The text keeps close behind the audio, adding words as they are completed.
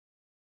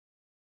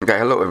Okay,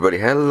 hello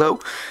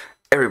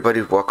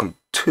everybody, welcome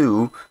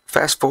to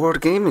Fast Forward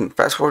Gaming.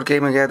 Fast Forward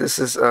Gaming, yeah, this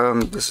is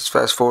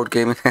Fast Forward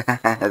Gaming.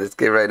 Let's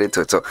get right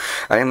into it. So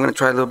I am gonna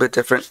try a little bit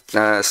different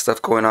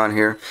stuff going on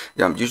here.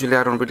 Usually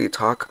I don't really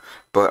talk,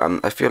 but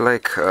I feel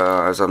like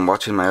as I'm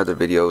watching my other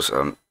videos,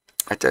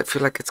 I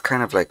feel like it's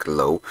kind of like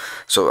low,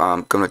 so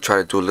I'm gonna try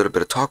to do a little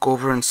bit of talk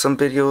over in some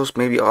videos,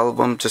 maybe all of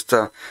them. Just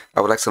I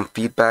would like some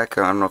feedback.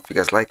 I don't know if you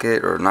guys like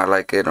it or not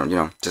like it,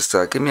 or just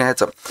give me a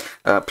heads up.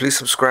 Please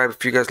subscribe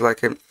if you guys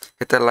like it.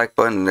 Hit that like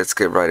button and let's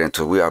get right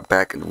into it. We are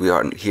back and we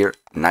are here,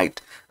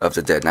 Night of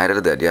the Dead.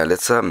 Yeah,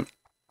 let's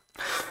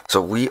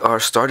so we are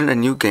starting a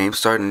new game,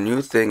 starting a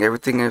new thing.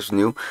 Everything is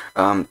new,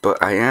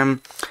 but I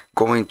am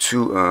going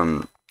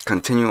to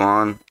continue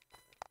on,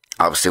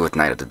 obviously, with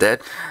Night of the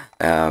Dead.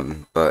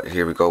 But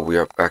here we go. We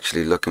are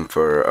actually looking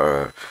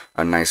for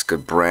a nice,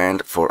 good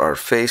brand for our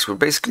face. We're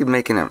basically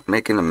making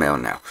a male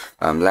now.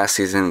 Last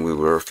season we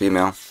were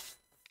female,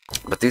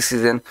 but this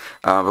season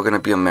we're gonna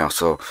be a male.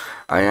 So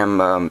I am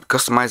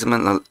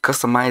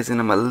customizing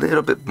them a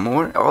little bit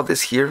more. All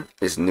this here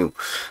is new.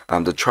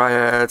 The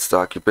triads, the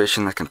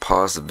occupation. I can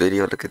pause the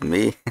video. Look at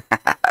me.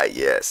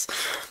 Yes.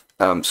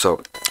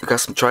 So we got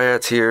some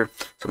triads here,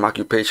 some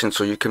occupation.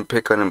 So you can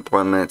pick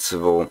unemployment,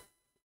 civil,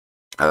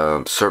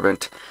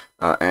 servant,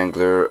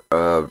 angler,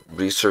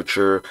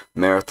 researcher,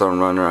 marathon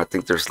runner. I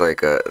think there's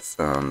like a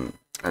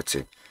let's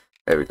see,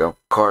 there we go,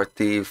 car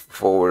thief,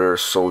 forwarder,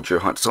 soldier,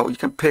 hunt. So you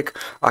can pick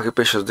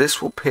occupations.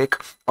 This will pick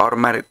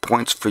automatic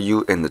points for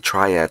you in the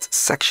triads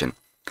section.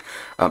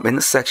 In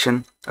the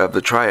section of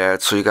the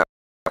triads, so you got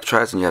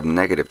triads and you have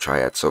negative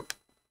triads. So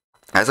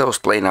as I was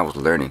playing, I was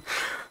learning.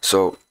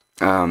 So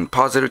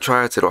positive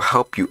triads, it'll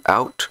help you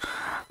out,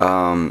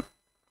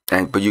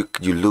 but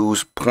you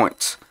lose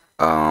points.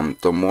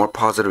 The more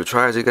positive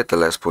triads you get, the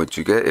less points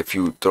you get. If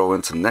you throw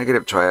in some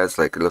negative triads,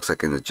 like it looks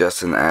like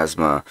indigestion,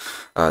 asthma,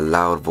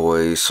 loud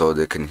voice, so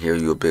they can hear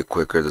you a bit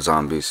quicker, the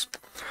zombies,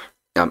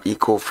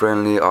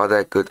 eco-friendly, all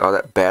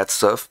that bad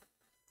stuff,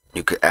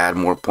 you could add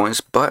more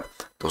points, but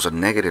those are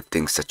negative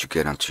things that you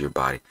get onto your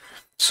body.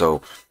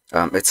 So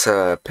it's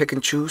pick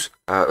and choose.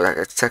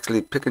 It's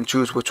actually pick and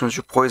choose which one's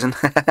your poison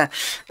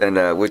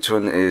and which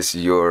one is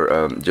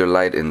your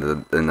light in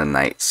the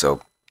night.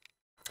 So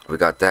we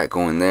got that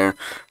going there.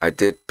 I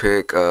did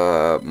pick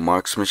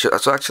marksmanship.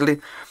 So actually,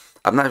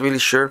 I'm not really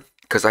sure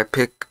because I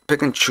pick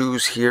and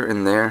choose here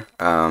and there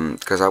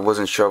because I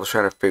wasn't sure. I was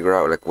trying to figure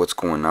out like what's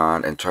going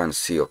on and trying to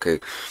see, okay,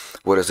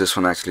 what does this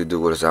one actually do?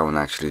 What does that one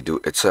actually do?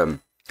 It's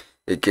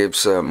it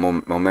gives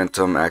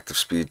momentum, active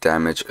speed,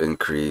 damage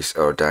increase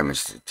or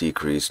damage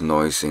decrease,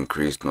 noise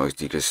increase, noise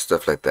decrease,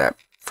 stuff like that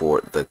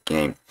for the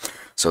game.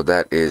 So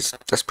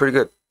that's pretty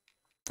good.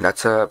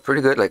 That's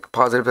pretty good, like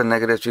positive and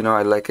negatives.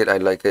 I like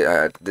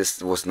it.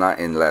 This was not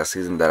in last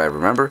season that I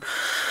remember,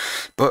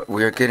 but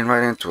we are getting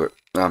right into it.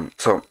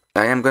 So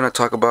I am gonna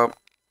talk about.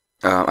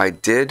 I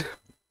did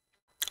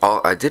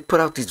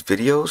put out these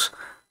videos.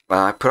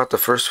 I put out the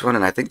first one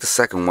and I think the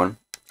second one,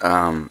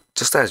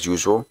 just as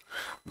usual.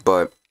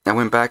 But I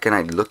went back and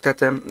I looked at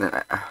them,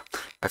 and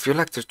I feel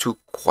like they're too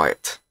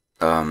quiet.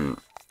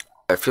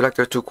 I feel like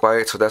they're too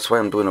quiet, so that's why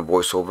I'm doing a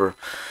voiceover.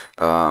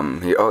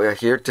 Here, oh yeah,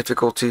 here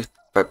difficulty.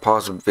 If I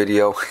pause the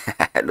video,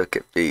 look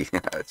at me.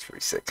 That's pretty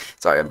sick.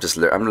 Sorry,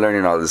 I'm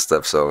learning all this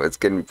stuff, so it's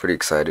getting me pretty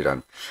excited.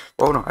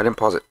 Oh no, I didn't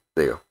pause it.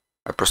 There you go.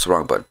 I pressed the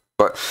wrong button.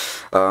 But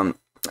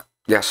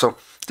yeah. So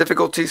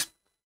difficulties.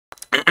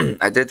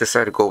 I did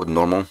decide to go with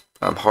normal.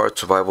 Hard,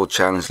 survival,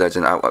 challenge,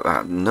 legend.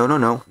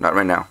 No, not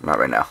right now. Not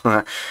right now.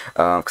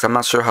 Because I'm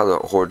not sure how the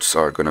hordes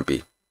are gonna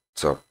be.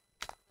 So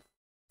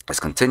let's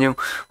continue.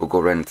 We'll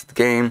go right into the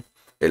game.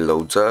 It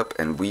loads up,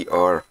 and we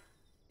are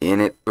in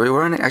it.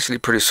 We're in it actually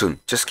pretty soon.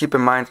 Just keep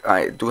in mind,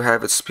 I do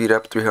have it speed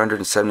up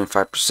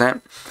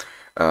 375%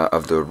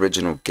 of the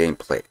original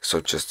gameplay. So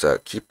just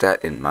keep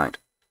that in mind.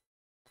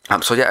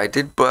 So yeah, I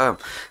did.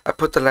 I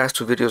put the last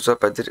two videos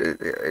up.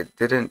 It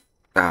didn't.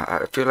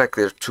 I feel like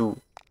they're too.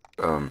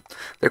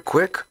 They're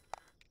quick,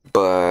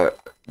 but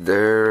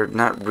they're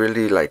not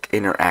really like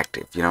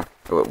interactive,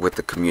 with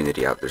the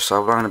community out there. So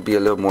I want to be a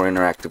little more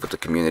interactive with the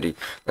community.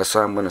 That's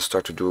why I'm going to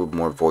start to do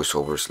more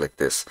voiceovers like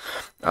this.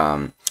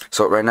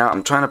 So right now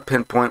I'm trying to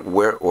pinpoint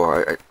where,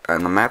 or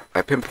on the map,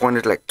 I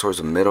pinpointed like towards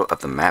the middle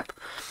of the map.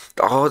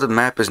 All the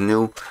map is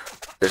new.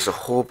 There's a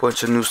whole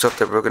bunch of new stuff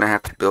that we're going to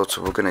have to build.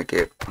 So we're going to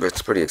get,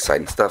 it's pretty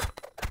exciting stuff.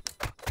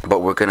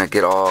 But we're going to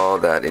get all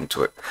that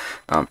into it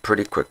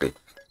pretty quickly.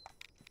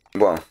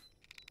 Well,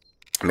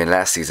 I mean,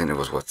 last season it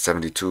was what,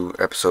 72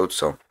 episodes,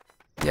 so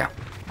yeah,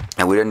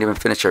 and we didn't even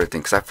finish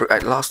everything because I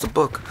lost the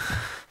book.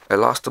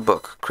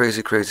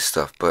 Crazy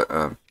stuff, but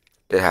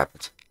it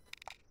happens.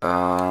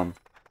 I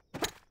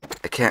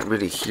can't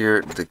really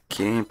hear the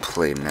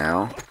gameplay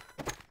now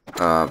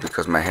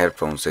because my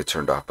headphones, they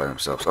turned off by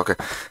themselves. Okay,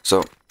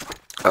 so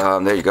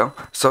there you go.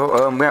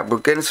 So yeah, we're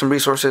getting some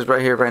resources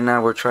right here right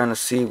now. We're trying to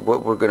see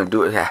what we're gonna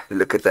do. Yeah,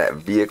 look at that,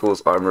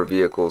 vehicles, armor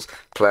vehicles,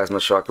 plasma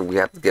shocker. We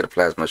have to get a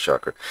plasma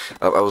shocker.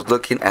 I was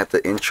looking at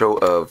the intro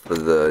of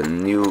the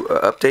new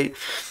update,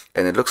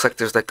 and it looks like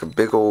there's like a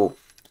big old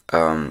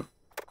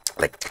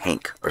like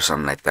tank or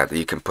something like that, that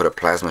you can put a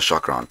plasma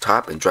shocker on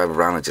top and drive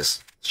around and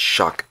just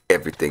shock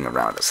everything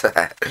around us.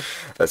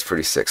 That's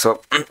pretty sick.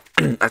 So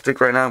I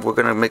think right now we're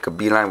gonna make a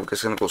beeline. We're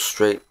just gonna go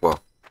straight. Well,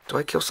 do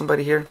I kill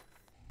somebody here?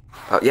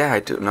 Yeah, I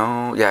do.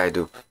 No, yeah, I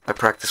do. I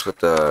practice with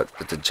the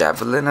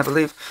javelin, I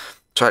believe.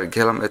 Try to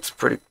kill him. It's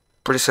pretty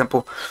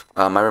simple.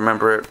 I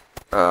remember it,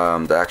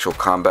 the actual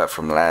combat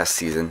from last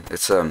season.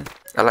 It's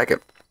I like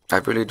it. I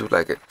really do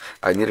like it.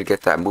 I need to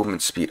get that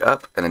movement speed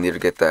up, and I need to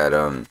get that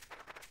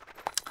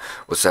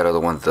what's that other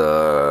one?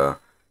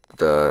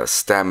 The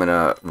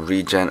stamina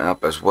regen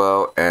up as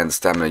well, and the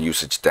stamina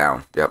usage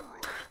down. Yep.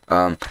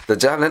 The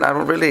javelin, I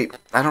don't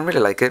really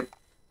like it.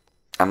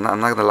 I'm not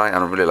gonna lie, I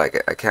don't really like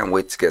it. I can't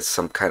wait to get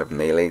some kind of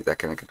melee that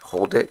can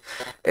hold it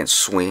and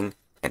swing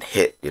and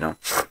hit. You know,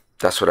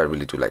 that's what I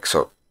really do like.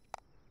 So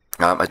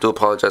I do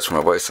apologize for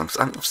my voice.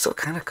 I'm still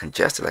kind of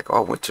congested, like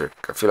all winter.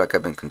 I feel like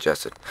I've been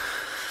congested.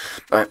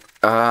 All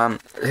right,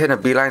 hitting a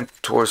beeline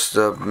towards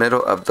the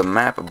middle of the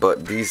map,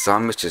 but these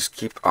zombies just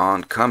keep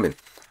on coming.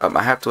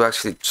 I have to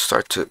actually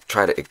start to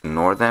try to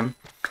ignore them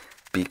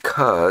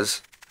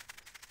because,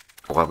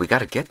 well, we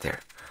gotta get there.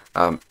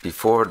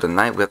 Before the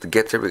night, we have to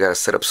get there. We gotta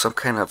set up some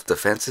kind of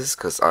defenses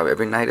because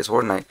every night is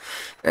Horde night,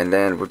 and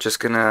then we're just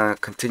gonna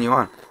continue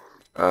on.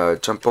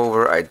 Jump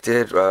over. I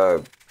did.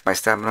 My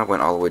stamina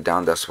went all the way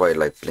down. That's why it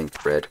like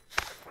blinked red.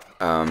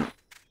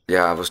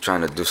 Yeah, I was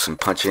trying to do some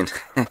punching.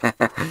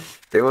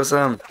 It was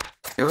oh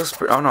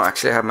no,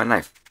 actually I have my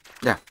knife.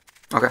 Yeah,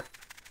 okay.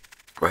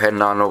 We're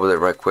heading on over there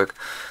right quick,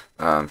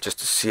 just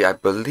to see. I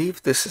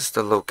believe this is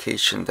the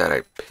location that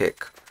I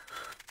pick.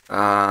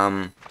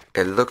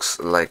 It looks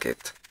like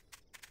it.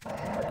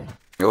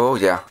 Oh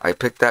yeah, I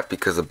picked that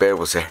because the bear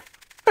was there.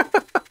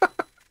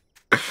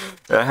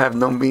 I have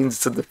no means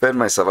to defend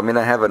myself. I mean,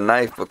 I have a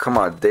knife, but come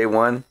on, day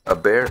one, a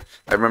bear.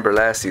 I remember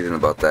last season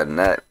about that, and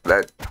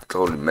that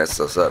totally messed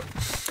us up.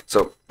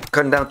 So,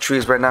 cutting down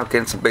trees right now,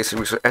 getting some basic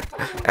resources.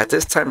 At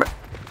this time,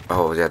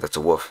 oh yeah, that's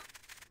a wolf.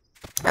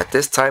 At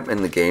this time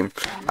in the game,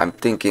 I'm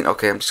thinking,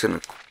 okay, I'm just gonna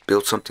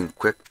build something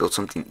quick, build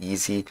something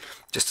easy,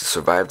 just to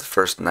survive the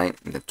first night,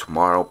 and then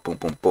tomorrow, boom,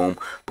 boom, boom,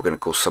 we're gonna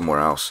go somewhere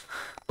else.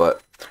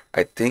 But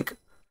I think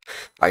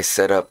I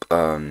set up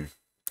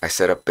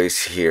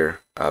base here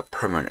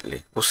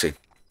permanently. We'll see.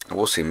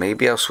 We'll see.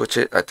 Maybe I'll switch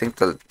it. I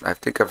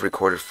think I've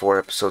recorded 4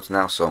 episodes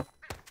now, so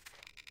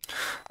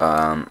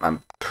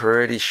I'm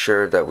pretty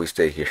sure that we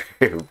stay here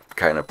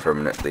kind of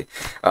permanently.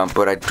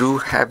 But I do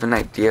have an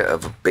idea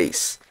of a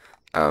base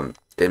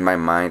in my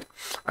mind.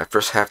 I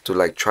first have to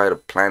like try to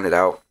plan it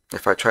out.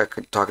 If I try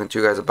talking to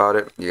you guys about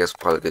it, you guys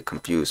will probably get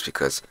confused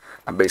because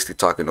I'm basically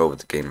talking over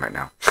the game right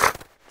now.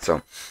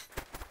 So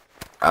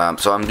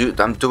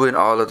I'm doing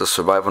all of the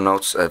survival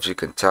notes, as you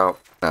can tell.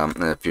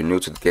 And if you're new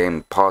to the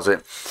game, pause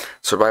it.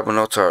 Survival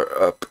notes are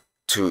up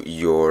to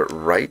your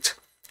right,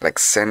 like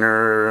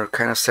center,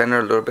 kind of center,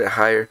 a little bit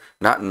higher.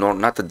 Not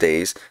the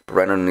days, but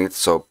right underneath.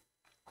 So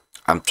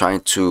I'm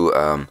trying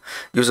to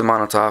use a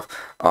Molotov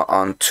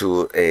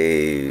onto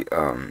a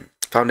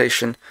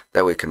foundation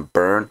that way it can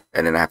burn,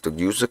 and then I have to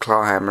use the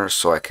claw hammer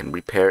so I can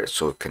repair it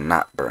so it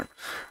cannot burn.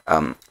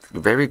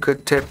 Very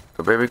good tip,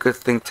 a very good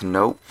thing to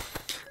note.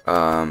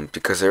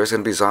 Because there's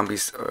gonna be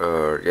zombies,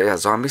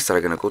 zombies that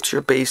are gonna go to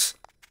your base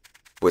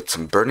with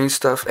some burning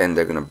stuff, and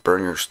they're gonna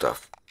burn your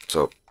stuff.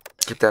 So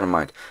keep that in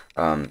mind.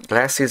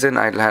 Last season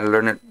I had to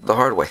learn it the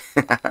hard way.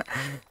 It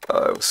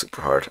was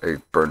super hard.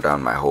 It burned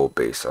down my whole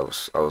base. I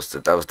was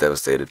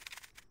devastated.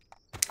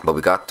 But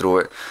we got through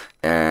it,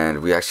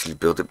 and we actually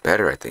built it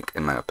better, I think,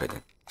 in my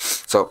opinion.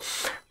 So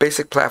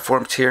basic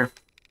platforms here.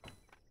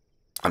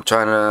 I'm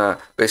trying to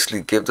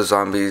basically give the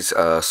zombies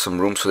some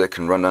room so they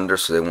can run under,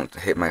 so they won't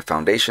hit my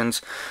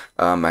foundations.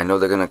 I know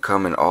they're gonna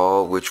come in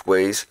all which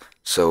ways,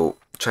 so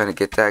trying to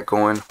get that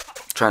going.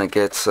 Trying to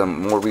get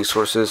some more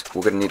resources.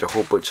 We're gonna need a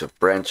whole bunch of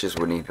branches.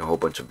 We're gonna need a whole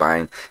bunch of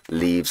vine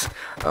leaves,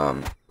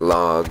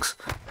 logs.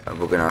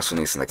 We're gonna also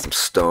need some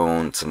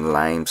stone, some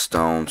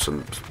limestone,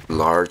 some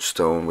large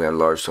stone. We have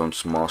large stone,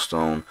 small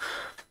stone,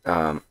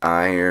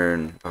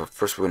 iron.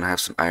 First, we're gonna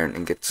have some iron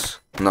ingots.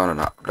 No,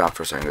 not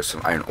first iron ingots.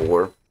 Some iron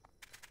ore.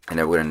 And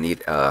then we're gonna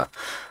need a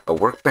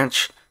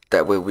workbench.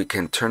 That way we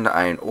can turn the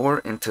iron ore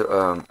into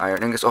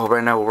iron ingots. Oh,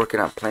 right now we're working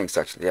on planks,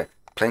 actually. Yeah,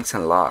 planks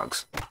and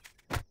logs,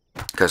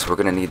 because we're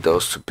gonna need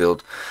those to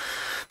build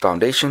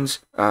foundations.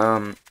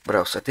 What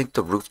else? I think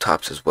the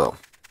rooftops as well.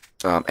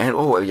 And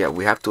oh yeah,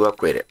 we have to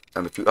upgrade it.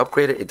 If you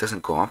upgrade it, it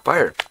doesn't go on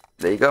fire.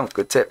 There you go.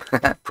 Good tip.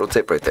 Pro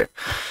tip right there.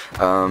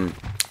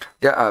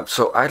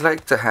 So I'd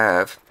like to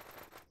have,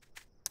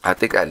 I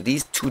think, at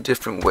least 2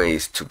 different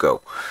ways to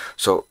go.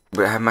 So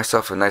I have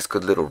myself a nice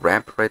good little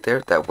ramp right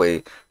there. That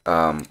way,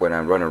 when I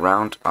run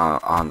around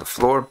on the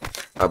floor,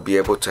 I'll be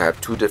able to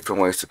have 2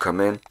 different ways to come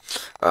in.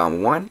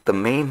 The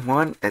main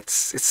one, it's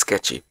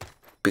sketchy,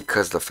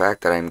 because the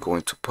fact that I'm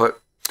going to put,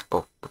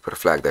 we'll put a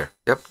flag there.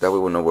 Yep, that way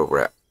we'll know where we're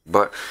at.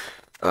 But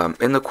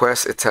in the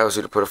quest, it tells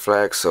you to put a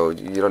flag, so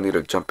you don't need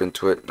to jump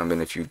into it. I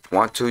mean, if you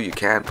want to, you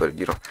can, but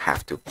you don't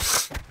have to.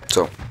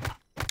 So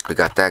we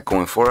got that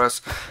going for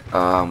us.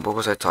 What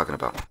was I talking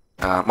about?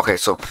 Okay,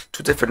 so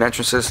two different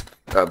entrances.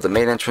 The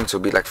main entrance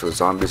will be like for the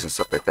zombies and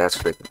stuff like that,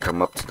 so they can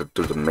come up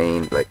to the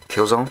main like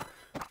kill zone.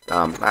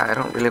 I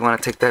don't really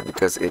want to take that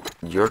because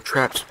your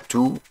traps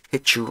do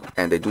hit you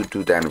and they do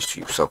damage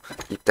to you, so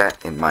keep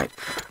that in mind.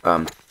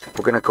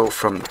 We're gonna go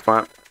from the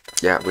front.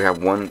 Yeah, we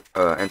have one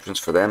entrance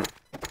for them,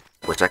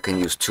 which I can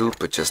use too,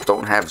 but just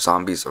don't have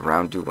zombies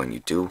around you when you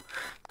do,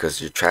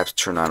 because your traps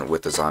turn on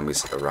with the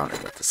zombies around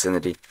in the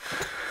vicinity.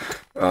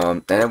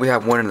 And then we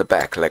have one in the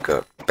back, like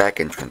a back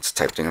entrance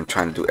type thing. I'm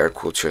trying to do air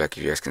quotes here, like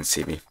you guys can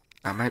see me.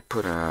 I might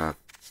put a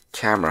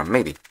camera,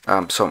 maybe.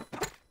 So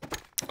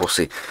we'll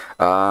see.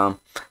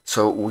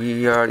 So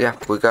we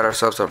got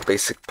ourselves our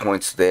basic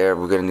points there.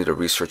 We're gonna need a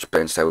research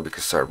bench, that way we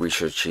can start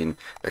researching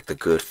like the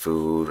good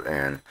food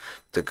and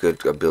the good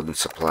building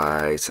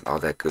supplies and all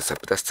that good stuff,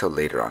 but that's till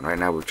later on. Right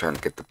now we're trying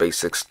to get the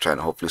basics, trying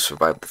to hopefully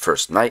survive the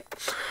first night.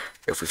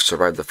 If we've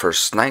survived the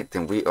first night,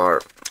 then we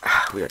are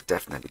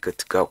definitely good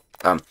to go.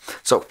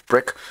 So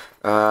brick,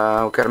 we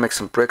gotta make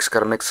some bricks,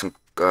 gotta make some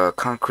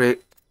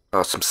concrete,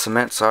 some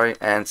cement, sorry,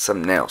 and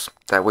some nails.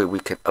 That way we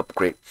can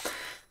upgrade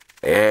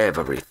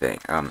everything.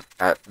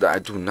 I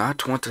do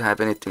not want to have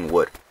anything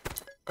wood,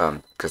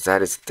 because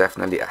that is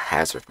definitely a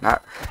hazard.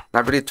 Not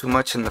really too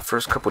much in the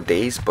first couple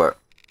days, but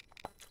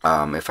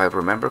if I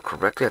remember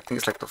correctly, I think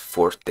it's like the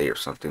 4th day or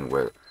something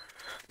where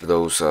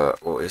those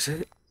or is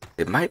it?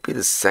 It might be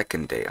the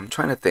 2nd day. I'm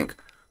trying to think.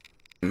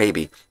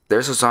 Maybe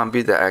there's a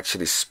zombie that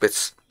actually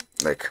spits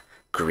like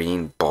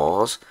green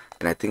balls,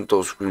 and I think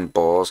those green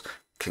balls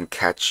can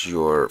catch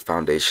your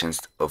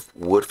foundations of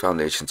wood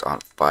foundations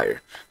on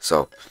fire.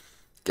 So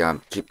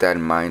keep that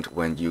in mind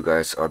when you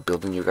guys are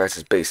building your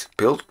guys' base.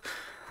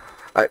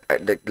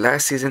 Like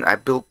last season I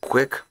built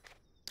quick,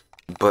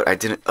 but I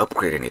didn't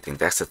upgrade anything.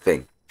 That's the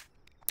thing.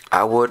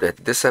 I would at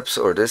this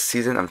episode or this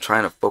season, I'm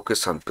trying to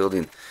focus on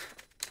building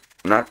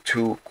not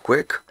too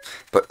quick,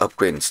 but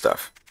upgrading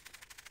stuff.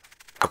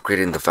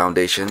 Upgrading the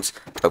foundations,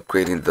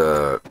 upgrading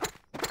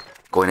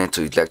going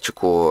into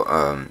electrical,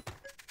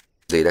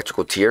 the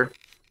electrical tier.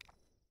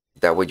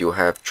 That way you'll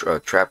have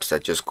traps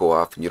that just go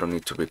off and you don't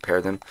need to repair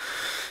them.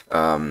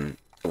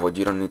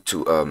 You don't need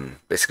to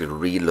basically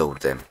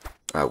reload them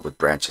with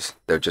branches.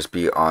 They'll just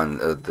be on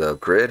the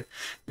grid.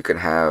 You can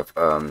have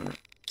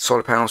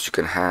solar panels, you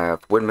can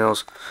have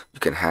windmills, you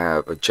can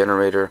have a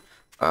generator,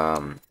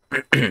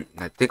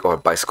 I think, or a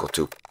bicycle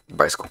too.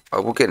 Bicycle.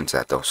 We'll get into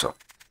that though. So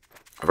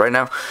right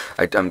now,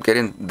 I'm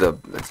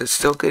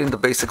still getting the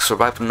basic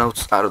survival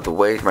notes out of the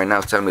way. Right now,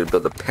 it's telling me to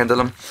build a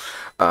pendulum.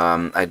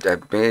 I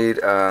made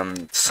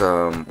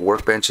some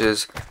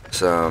workbenches,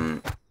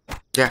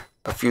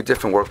 a few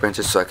different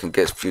workbenches so I can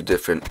get a few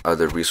different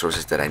other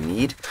resources that I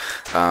need.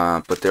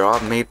 But they're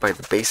all made by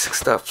the basic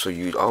stuff, so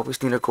you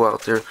always need to go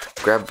out there,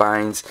 grab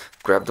vines,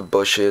 grab the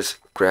bushes,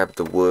 grab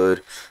the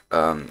wood,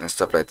 and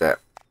stuff like that.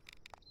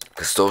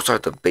 Because those are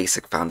the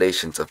basic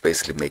foundations of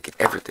basically making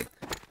everything.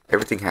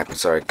 Everything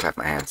happens. Sorry, I clap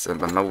my hands.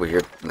 I'm over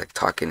here like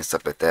talking and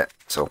stuff like that.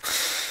 So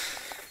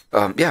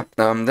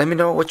let me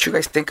know what you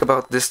guys think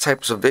about this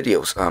types of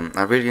videos. I'm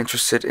really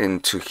interested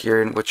into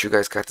hearing what you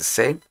guys got to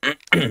say.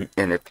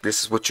 And if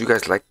this is what you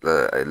guys like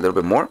a little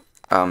bit more,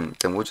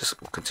 then we'll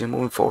continue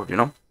moving forward, you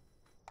know.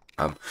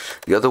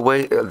 The other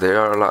way, they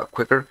are a lot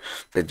quicker.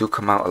 They do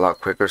come out a lot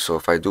quicker. So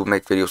if I do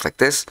make videos like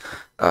this,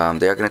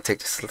 they are going to take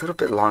just a little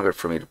bit longer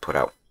for me to put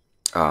out.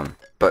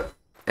 But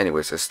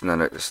anyways, it's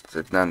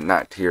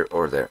not here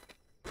or there.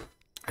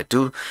 I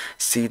do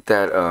see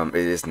that it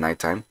is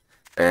nighttime,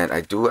 and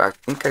I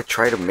think I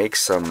try to make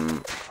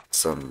some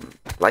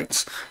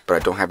lights, but I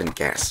don't have any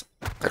gas.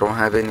 I don't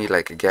have any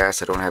like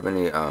gas. I don't have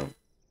any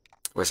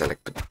what is that,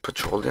 like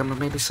petroleum or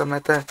maybe something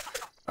like that?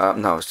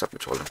 No, it's not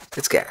petroleum.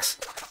 It's gas.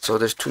 So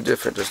there's two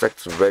different. There's like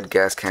the red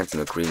gas cans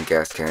and the green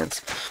gas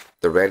cans.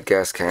 The red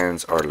gas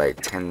cans are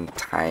like 10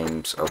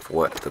 times of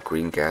what the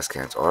green gas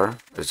cans are.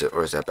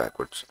 Or is that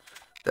backwards?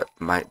 That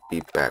might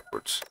be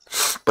backwards.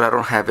 But I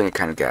don't have any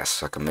kind of gas,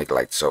 so I can make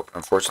lights. So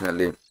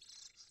unfortunately,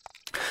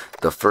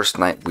 the first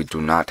night we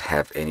do not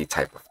have any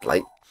type of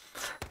light.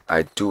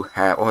 I do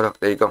have. Oh, look,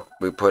 there you go.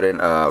 We put in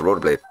rotor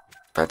blade.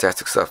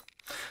 Fantastic stuff.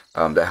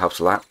 That helps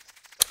a lot.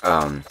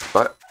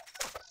 But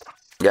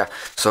yeah.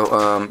 So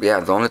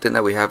the only thing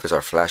that we have is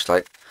our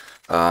flashlight.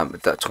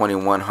 That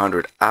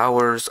 2100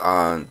 hours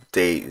on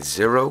day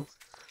 0.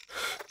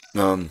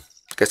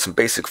 Get some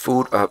basic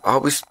food.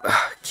 Always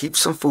keep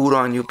some food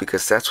on you,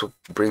 because that's what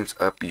brings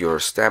up your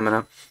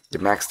stamina,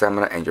 your max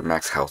stamina, and your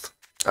max health.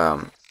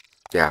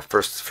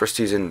 First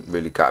season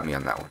really got me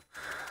on that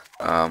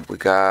one. We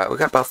got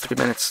about 3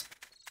 minutes.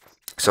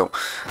 So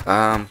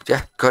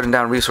cutting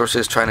down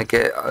resources, trying to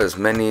get as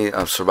many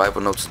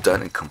survival notes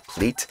done and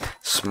complete.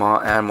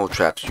 Small animal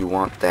traps, you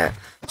want that.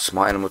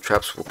 Small animal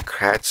traps will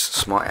catch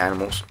small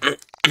animals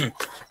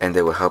and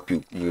they will help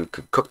you. You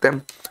could cook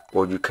them,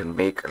 or you can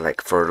make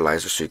like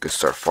fertilizer so you can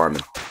start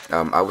farming.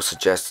 I would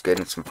suggest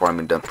getting some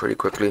farming done pretty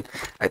quickly.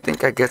 I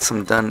think I get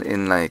some done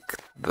in like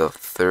the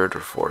 3rd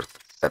or 4th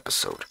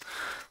episode.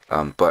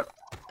 But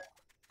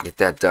get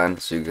that done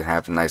so you can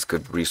have a nice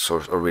good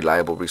resource or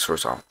reliable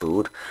resource on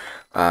food.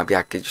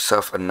 Yeah, get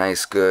yourself a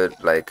nice good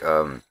like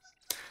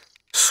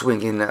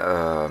swinging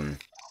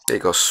there you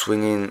go,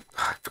 swinging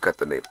I forgot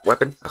the name,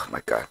 weapon. Oh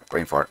my god,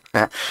 brain fart.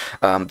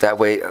 That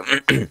way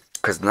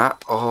because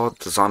not all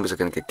the zombies are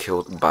gonna get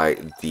killed by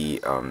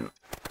the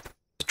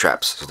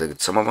traps, so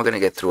some of them are gonna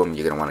get through them.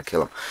 You're gonna want to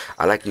kill them.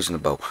 I like using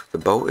the bow. The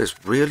bow is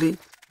really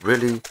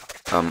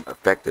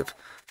effective.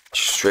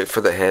 Straight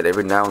for the head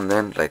every now and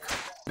then, like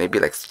maybe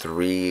like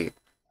three,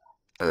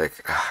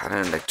 like I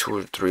don't know, like 2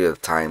 or 3 of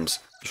the times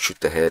you shoot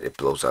the head, it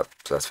blows up.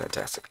 So that's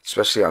fantastic,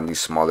 especially on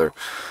these smaller,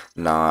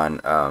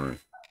 not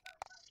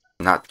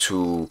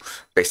too,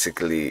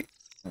 basically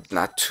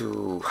not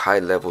too high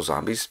level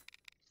zombies.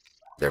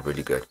 They're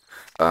really good.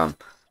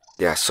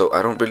 Yeah, so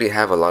I don't really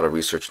have a lot of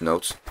research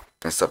notes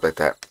and stuff like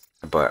that,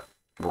 but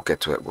we'll get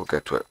to it. We'll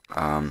get to it.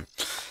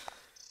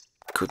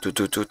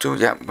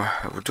 Yeah,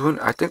 we're doing.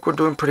 I think we're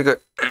doing pretty good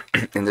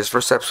in this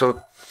first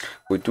episode.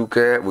 We do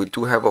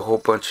have a whole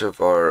bunch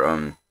of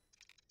our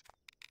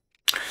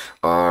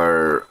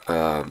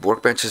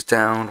workbenches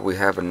down. We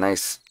have a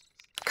nice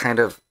kind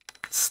of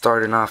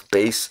starting off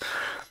base,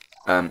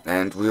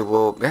 and we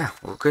will. Yeah,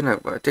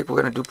 I think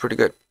we're gonna do pretty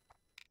good.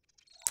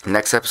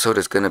 Next episode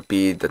is gonna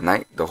be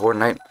the Horde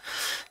night.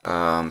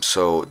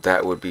 So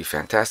that would be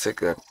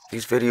fantastic.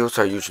 These videos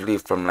are usually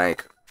from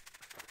like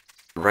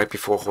right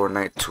before Horde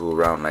night to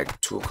around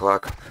like 2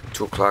 o'clock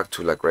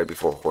to like right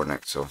before Horde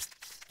night. So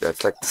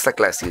that's like it's like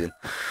last season.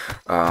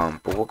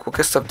 But we'll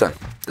get stuff done.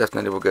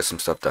 Definitely we'll get some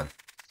stuff done.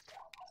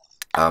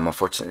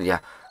 Unfortunately, yeah.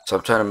 So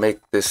I'm trying to make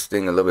this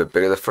thing a little bit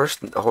bigger. The first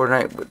Horde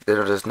night,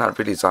 there's not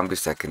really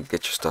zombies that can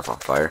get your stuff on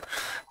fire,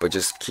 but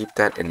just keep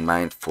that in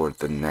mind for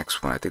the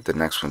next one. I think the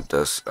next one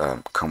does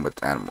come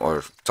with animal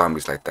or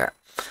zombies like that.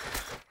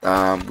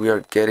 We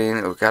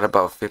got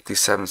about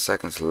 57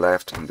 seconds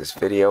left in this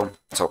video,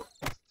 so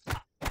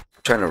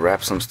trying to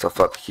wrap some stuff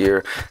up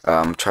here.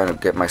 Trying to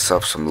get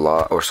myself some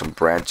some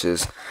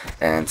branches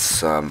and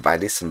at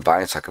least some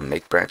vines so I can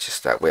make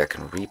branches. That way I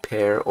can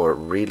repair or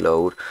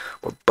reload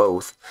or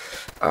both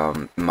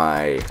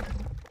my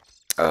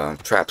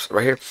traps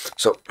right here.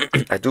 So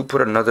I do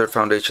put another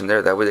foundation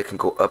there. That way they can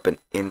go up and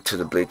into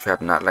the blade trap,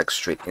 not like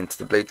straight into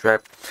the blade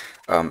trap.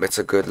 It's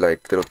a good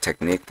like little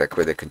technique. That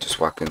way they can just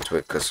walk into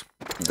it because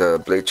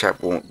the blade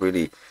trap won't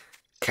really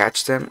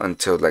catch them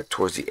until like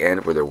towards the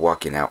end where they're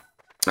walking out.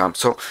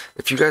 So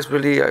if you guys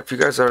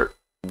are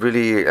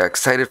really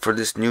excited for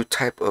this new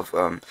type of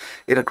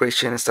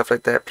integration and stuff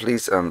like that,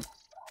 please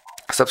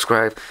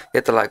subscribe,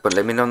 hit the like button,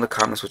 let me know in the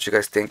comments what you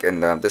guys think,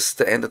 and this is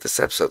the end of this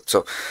episode.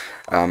 So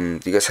you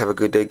guys have a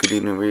good day, good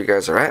evening, where you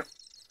guys are at,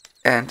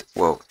 and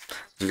well,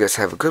 you guys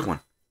have a good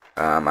one.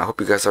 I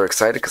hope you guys are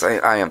excited because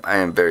I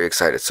am very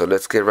excited. So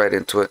let's get right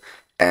into it,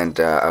 and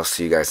I'll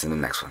see you guys in the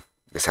next one.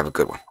 You guys have a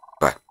good one.